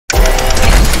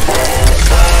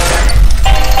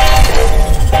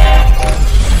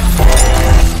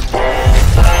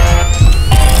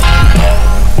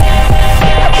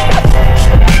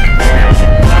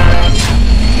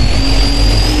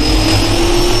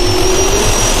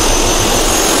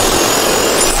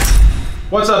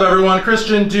everyone,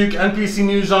 Christian Duke, NPC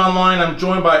News Online. I'm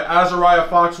joined by AZARIAH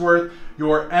FOXWORTH,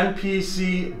 your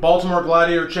NPC Baltimore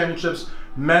Gladiator Championships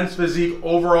Men's Physique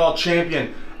Overall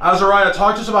Champion. AZARIAH,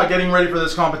 talk to us about getting ready for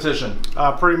this competition.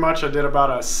 Pretty much I did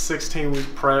about a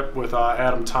 16-week prep with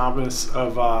Adam Thomas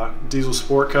of Diesel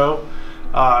Sport Co.,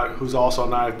 who's also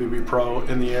an IFBB pro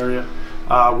in the area.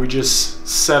 We just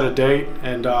set a date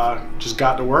and just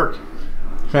got to work.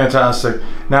 Fantastic.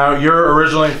 Now, you're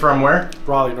originally from where?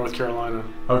 Raleigh, North Carolina.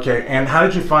 Okay, and how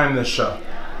did you find this show?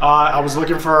 I was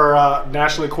looking for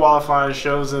nationally qualifying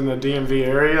shows in the DMV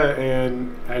area,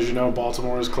 and as you know,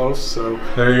 Baltimore is close, so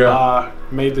there you go.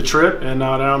 Made the trip, and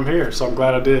now I'm here, so I'm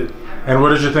glad I did. And what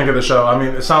did you think of the show? I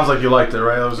mean, it sounds like you liked it,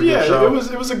 right? It was a good show.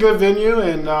 It was a good venue,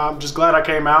 and I'm just glad I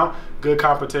came out. Good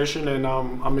competition, and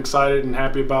I'm excited and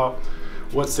happy about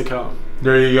what's to come.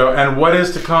 There you go. And what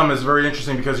is to come is very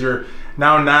interesting because you're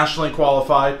now nationally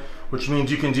qualified, which means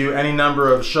you can do any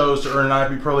number of shows to earn an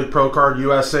IFBB Pro League Pro Card,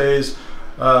 USAs,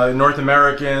 North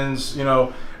Americans, you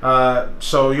know,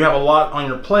 so you have a lot on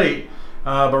your plate,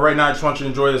 but right now I just want you to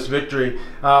enjoy this victory.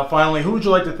 Finally, who would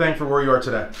you like to thank for where you are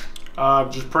today?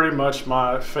 Just pretty much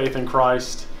my faith in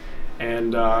Christ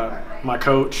and my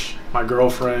coach, my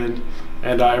girlfriend,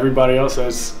 and everybody else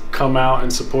that's come out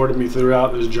and supported me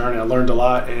throughout this journey. I learned a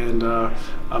lot, and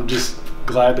I'm just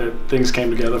glad that things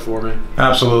came together for me.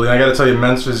 Absolutely. I got to tell you,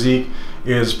 Men's Physique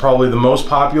is probably the most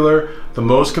popular, the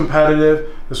most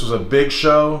competitive. This was a big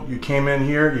show. You came in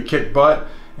here, you kicked butt,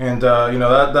 and you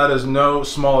know that is no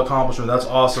small accomplishment. That's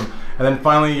awesome. And then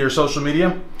finally, your social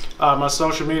media? My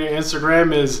social media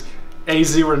Instagram is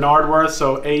AZRenardworth,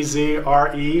 so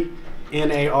AZRENARD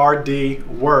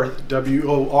Worth,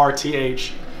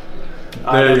 WORTH.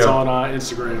 That's on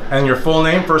Instagram. And your full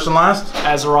name, first and last?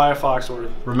 AZARIAH FOXWORTH.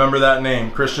 Remember that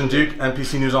name, Christian Duke,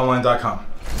 NPCNewsOnline.com.